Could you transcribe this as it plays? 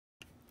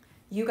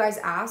You guys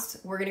asked,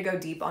 we're gonna go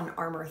deep on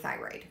Armour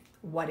Thyroid.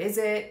 What is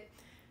it?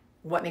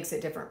 What makes it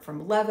different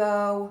from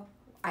Levo?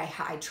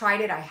 I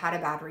tried it, I had a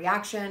bad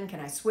reaction. Can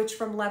I switch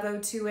from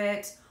Levo to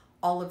it?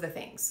 All of the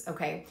things,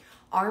 okay?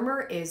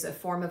 Armour is a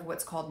form of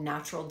what's called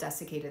natural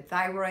desiccated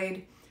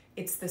thyroid.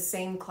 It's the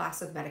same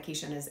class of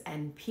medication as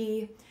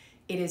NP.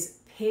 It is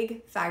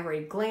pig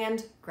thyroid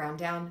gland, ground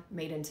down,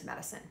 made into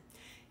medicine.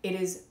 It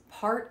is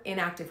part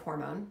inactive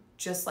hormone,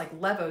 just like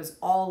Levo's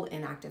all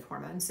inactive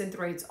hormone,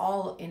 Synthroid's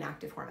all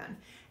inactive hormone,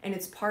 and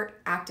it's part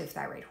active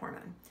thyroid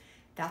hormone.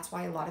 That's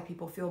why a lot of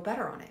people feel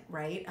better on it,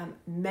 right?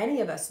 Many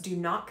of us do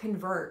not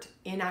convert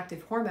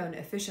inactive hormone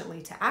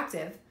efficiently to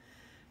active,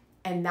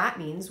 and that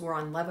means we're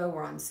on Levo,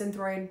 we're on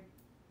Synthroid,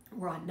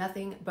 we're on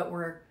nothing, but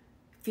we're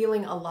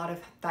feeling a lot of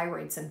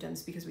thyroid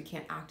symptoms because we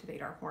can't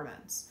activate our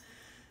hormones.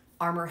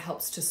 Armour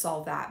helps to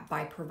solve that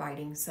by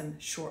providing some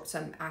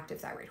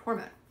active thyroid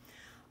hormone.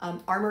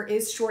 Armour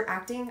is short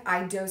acting.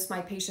 I dose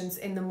my patients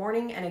in the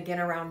morning and again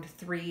around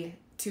 2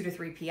 to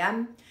 3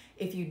 p.m.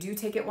 If you do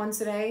take it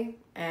once a day,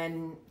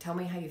 and tell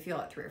me how you feel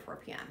at 3 or 4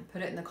 p.m.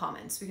 Put it in the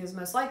comments, because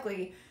most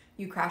likely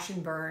you crash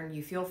and burn,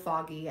 you feel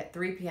foggy at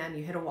 3 p.m.,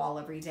 you hit a wall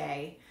every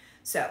day.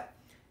 So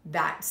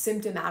that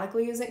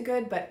symptomatically isn't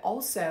good, but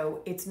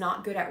also it's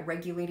not good at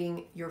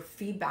regulating your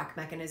feedback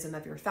mechanism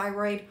of your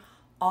thyroid.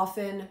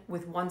 Often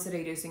with once a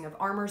day dosing of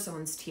Armour,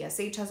 someone's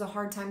TSH has a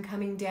hard time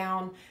coming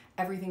down.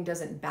 Everything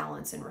doesn't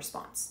balance in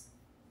response.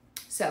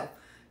 So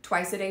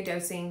twice a day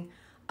dosing.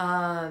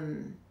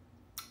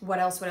 What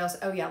else?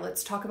 Oh yeah,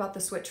 let's talk about the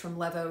switch from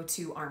Levo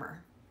to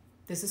Armour.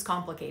 This is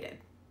complicated.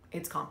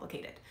 It's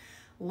complicated.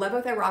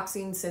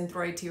 Levothyroxine,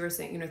 Synthroid,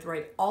 Thyroid,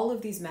 Unithroid, all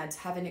of these meds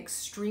have an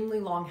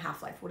extremely long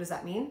half-life. What does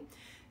that mean?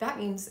 That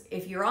means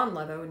if you're on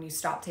Levo and you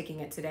stop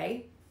taking it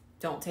today,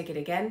 don't take it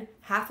again,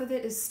 half of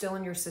it is still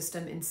in your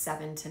system in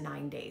 7 to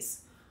 9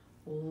 days.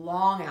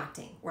 Long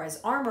acting, whereas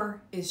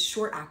Armour is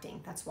short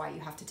acting. That's why you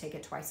have to take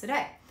it twice a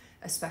day,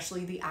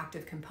 especially the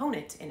active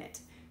component in it.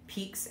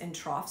 Peaks and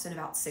troughs in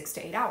about 6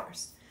 to 8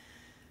 hours.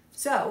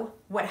 So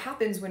what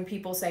happens when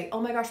people say, oh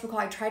my gosh, McCall,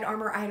 I tried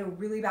Armour, I had a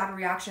really bad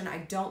reaction, I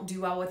don't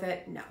do well with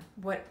it? No,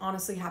 what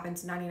honestly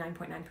happens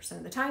 99.9%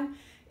 of the time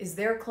is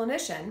their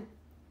clinician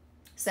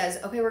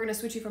says, okay, we're gonna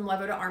switch you from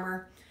Levo to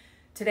Armour.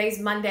 Today's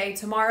Monday,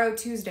 tomorrow,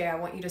 Tuesday, I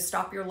want you to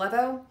stop your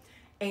Levo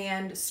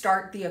and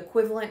start the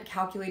equivalent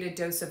calculated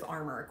dose of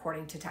Armour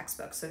according to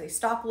textbooks. So they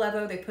stop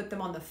Levo, they put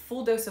them on the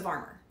full dose of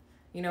Armour.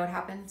 You know what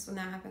happens when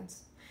that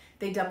happens?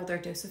 They double their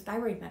dose of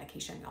thyroid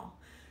medication, y'all.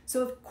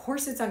 So of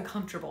course it's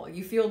uncomfortable.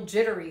 You feel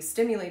jittery,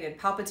 stimulated,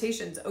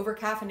 palpitations,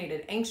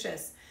 overcaffeinated,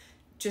 anxious,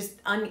 just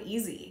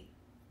uneasy.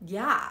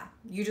 Yeah,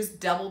 you just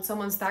doubled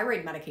someone's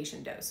thyroid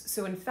medication dose.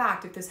 So in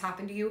fact, if this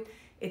happened to you,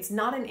 it's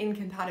not an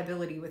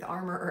incompatibility with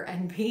Armour or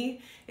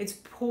NP, it's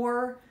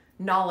poor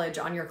knowledge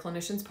on your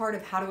clinician's part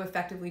of how to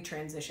effectively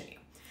transition you.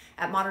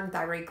 At Modern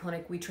Thyroid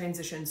Clinic, we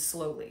transition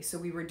slowly. So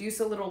we reduce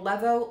a little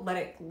Levo, let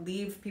it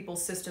leave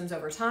people's systems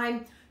over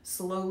time,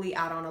 slowly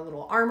add on a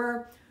little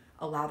Armour,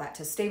 allow that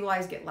to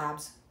stabilize, get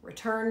labs,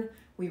 return.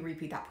 We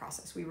repeat that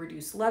process. We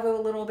reduce Levo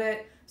a little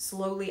bit,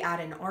 slowly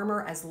add in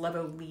Armour as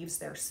Levo leaves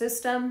their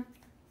system,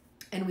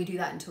 and we do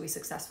that until we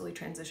successfully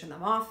transition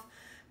them off.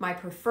 My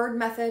preferred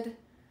method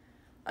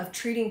of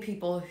treating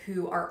people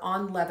who are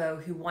on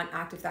Levo who want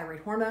active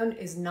thyroid hormone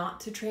is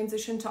not to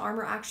transition to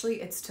Armour.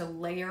 Actually, it's to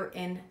layer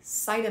in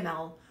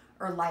Cytomel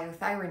or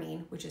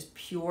liothyronine, which is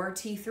pure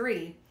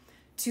T3,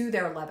 to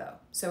their Levo.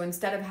 So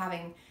instead of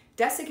having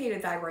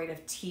desiccated thyroid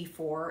of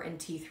T4 and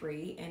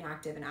T3,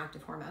 inactive and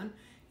active hormone,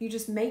 you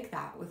just make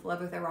that with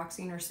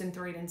levothyroxine or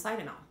Synthroid and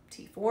Cytomel.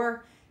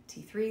 T4,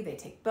 T3, they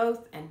take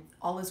both and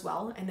all is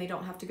well, and they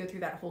don't have to go through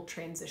that whole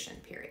transition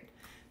period.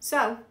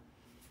 So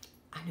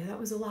I know that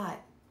was a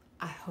lot.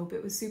 I hope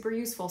it was super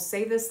useful.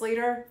 Save this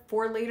later,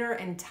 for later,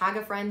 and tag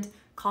a friend,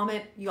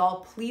 comment.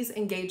 Y'all, please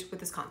engage with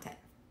this content.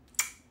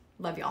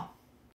 Love y'all.